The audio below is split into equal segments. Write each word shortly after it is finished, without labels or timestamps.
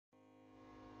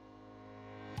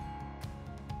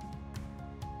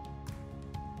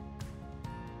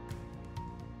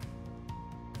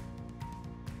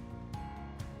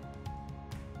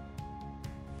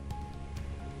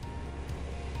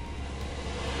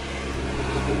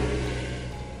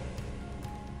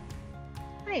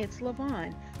Hi, it's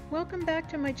Lavon. Welcome back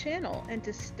to my channel and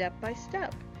to Step by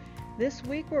Step. This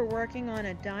week we're working on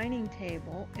a dining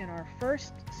table in our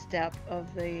first step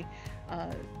of the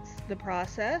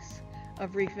process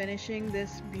of refinishing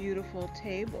this beautiful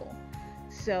table.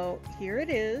 So here it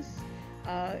is.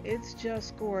 It's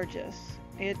just gorgeous.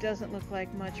 It doesn't look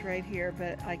like much right here,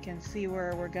 but I can see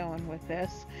where we're going with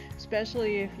this,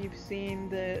 especially if you've seen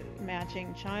the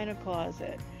matching china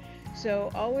closet.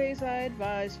 So always I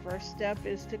advise first step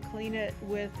is to clean it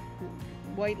with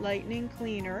white lightning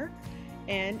cleaner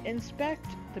and inspect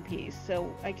the piece.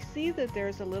 So I see that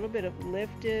there's a little bit of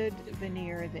lifted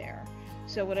veneer there.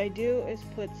 So what I do is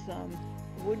put some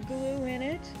wood glue in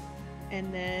it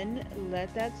and then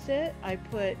let that sit. I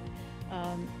put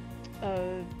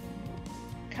a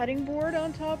cutting board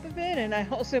on top of it, and I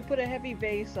also put a heavy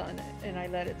base on it, and I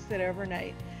let it sit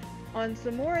overnight. On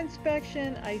some more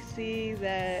inspection, I see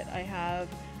that I have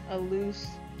a loose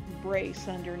brace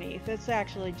underneath. It's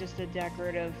actually just a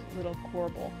decorative little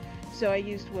corbel. So I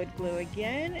used wood glue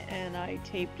again, and I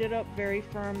taped it up very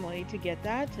firmly to get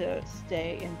that to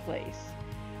stay in place.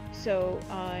 So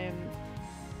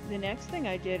the next thing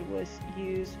I did was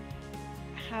use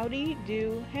Howdy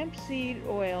Do hemp seed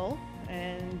oil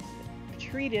and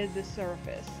treated the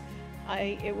surface.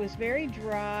 It was very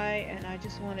dry, and I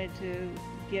just wanted to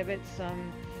give it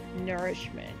some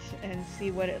nourishment and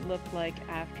see what it looked like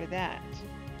after that.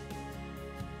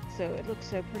 So it looks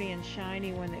so pretty and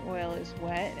shiny when the oil is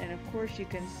wet, and of course you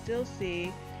can still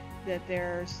see that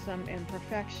there's some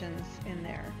imperfections in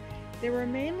there. They were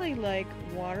mainly like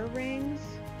water rings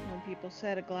when people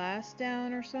set a glass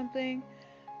down or something.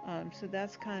 So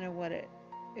that's kind of what it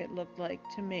looked like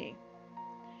to me.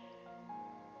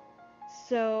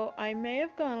 So I may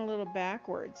have gone a little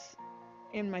backwards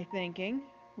in my thinking,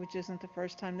 which isn't the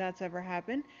first time that's ever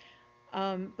happened,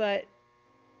 but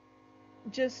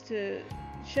just to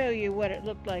show you what it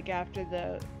looked like after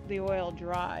the oil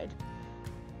dried.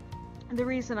 The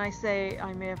reason I say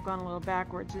I may have gone a little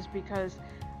backwards is because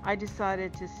I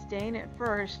decided to stain it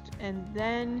first and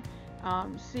then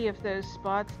see if those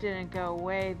spots didn't go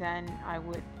away, then I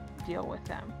would deal with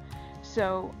them.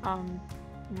 So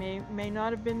may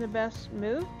not have been the best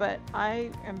move, but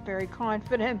I am very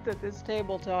confident that this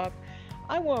tabletop,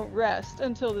 I won't rest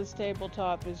until this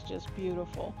tabletop is just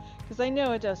beautiful, because I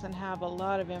know it doesn't have a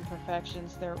lot of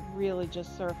imperfections. They're really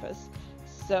just surface.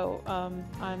 So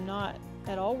I'm not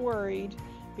at all worried,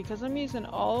 because I'm using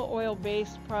all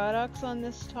oil-based products on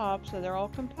this top, so they're all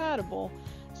compatible,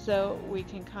 so we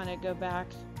can kind of go back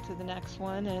to the next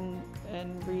one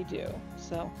and redo.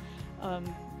 So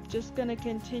just going to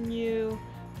continue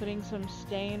putting some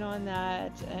stain on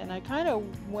that, and I kind of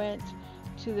went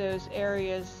to those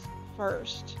areas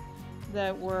first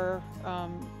that were a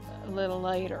little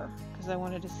lighter, because I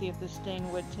wanted to see if the stain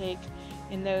would take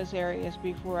in those areas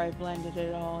before I blended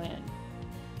it all in.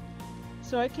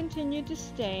 So I continued to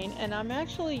stain, and I'm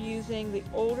actually using the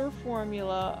older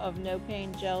formula of No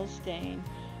Pain Gel Stain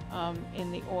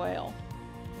in the oil.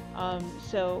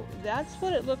 So that's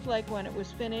what it looked like when it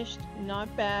was finished.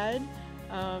 Not bad,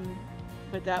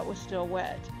 but that was still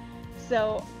wet.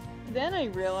 So then I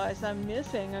realized I'm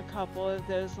missing a couple of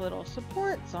those little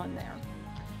supports on there.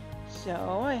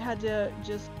 So I had to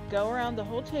just go around the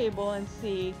whole table and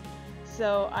see.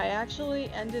 So I actually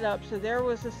ended up, so there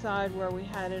was a side where we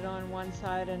had it on one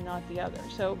side and not the other.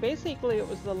 So basically it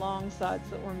was the long sides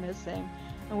that were missing,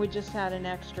 and we just had an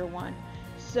extra one.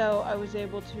 So I was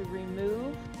able to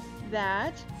remove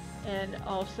that and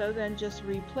also then just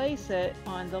replace it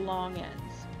on the long ends.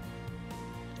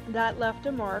 That left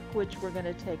a mark, which we're going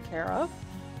to take care of.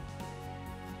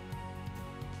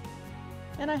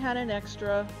 And I had an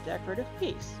extra decorative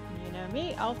piece. You know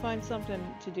me, I'll find something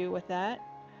to do with that.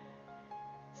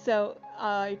 So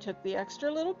I took the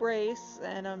extra little brace,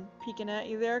 and I'm peeking at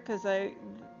you there because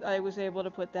I was able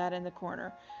to put that in the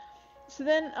corner. So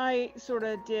then I sort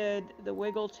of did the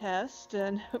wiggle test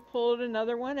and pulled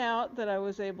another one out that I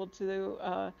was able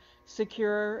to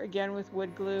secure again with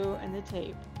wood glue and the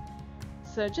tape.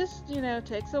 So just, you know,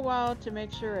 takes a while to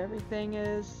make sure everything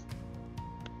is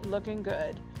looking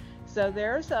good. So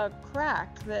there's a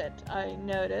crack that I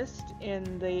noticed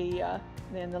in the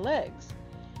legs.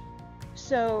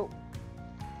 So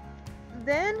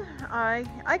then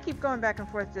I keep going back and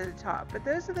forth to the top, but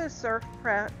those are those surf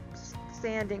prep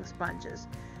sanding sponges.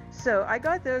 So I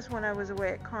got those when I was away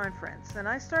at conference, and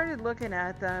I started looking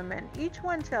at them, and each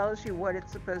one tells you what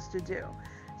it's supposed to do.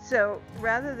 So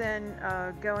rather than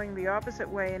going the opposite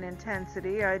way in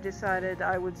intensity, I decided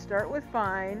I would start with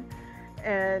fine,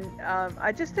 and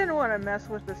I just didn't want to mess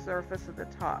with the surface of the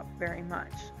top very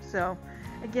much. So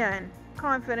again,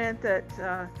 confident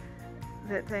that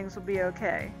that things will be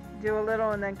okay. Do a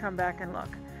little and then come back and look.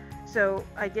 So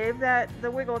I gave that the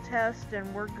wiggle test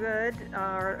and we're good.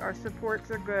 Our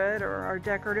supports are good, or our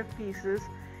decorative pieces.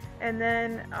 And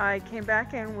then I came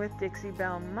back in with Dixie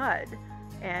Belle mud,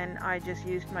 and I just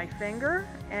used my finger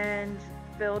and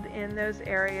filled in those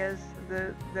areas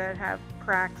that have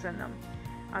cracks in them.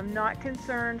 I'm not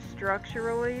concerned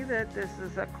structurally that this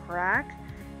is a crack.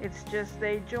 It's just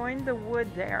they joined the wood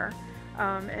there,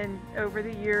 and over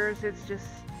the years it's just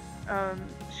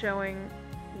showing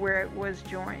where it was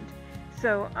joined.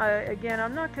 So again,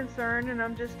 I'm not concerned, and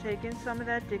I'm just taking some of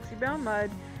that Dixie Belle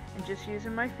mud and just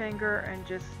using my finger and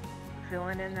just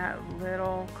filling in that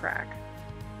little crack.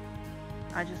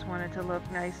 I just want it to look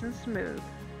nice and smooth.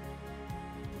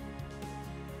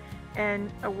 And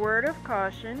a word of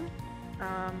caution,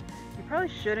 you probably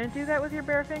shouldn't do that with your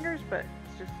bare fingers, but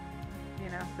it's just, you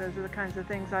know, those are the kinds of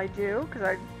things I do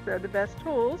because they're the best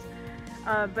tools.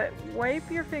 But wipe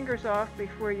your fingers off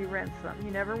before you rinse them.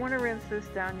 You never want to rinse this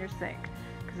down your sink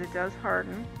because it does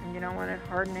harden, and you don't want it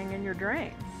hardening in your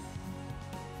drain.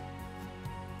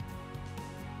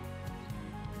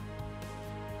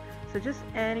 So just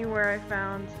anywhere I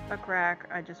found a crack,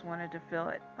 I just wanted to fill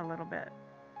it a little bit.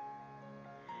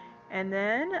 And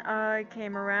then I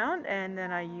came around and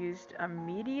then I used a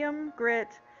medium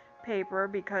grit paper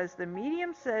because the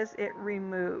medium says it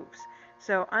removes.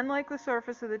 So unlike the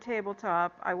surface of the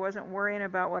tabletop, I wasn't worrying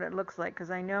about what it looks like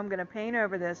because I know I'm going to paint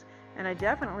over this, and I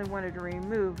definitely wanted to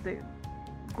remove the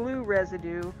glue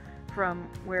residue from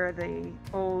where the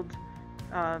old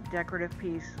decorative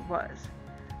piece was.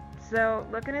 So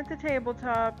looking at the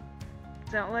tabletop,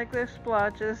 don't like those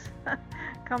splotches.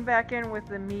 Come back in with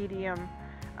the medium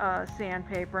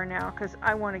sandpaper now because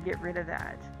I want to get rid of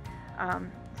that.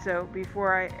 So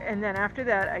and then after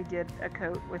that I did a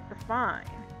coat with the fine.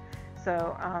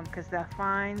 So because the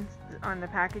fine on the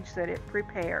package said it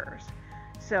prepares.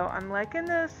 So I'm liking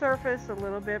the surface a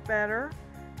little bit better,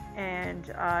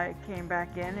 and I came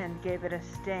back in and gave it a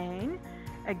stain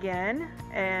again,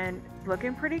 and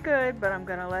looking pretty good, but I'm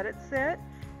going to let it sit.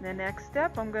 The next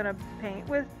step, I'm going to paint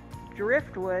with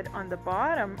driftwood on the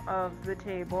bottom of the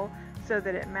table so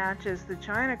that it matches the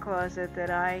china closet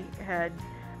that I had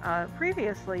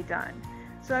previously done.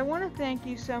 So I want to thank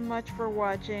you so much for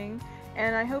watching,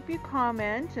 and I hope you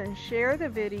comment and share the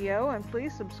video, and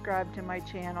please subscribe to my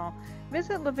channel.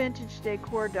 Visit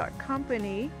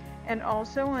lavintagedecor.company, and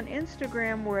also on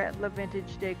Instagram we're at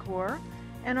lavintagedecor,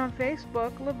 and on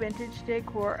Facebook, La Vintage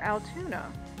Decor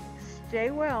Altoona.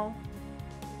 Stay well.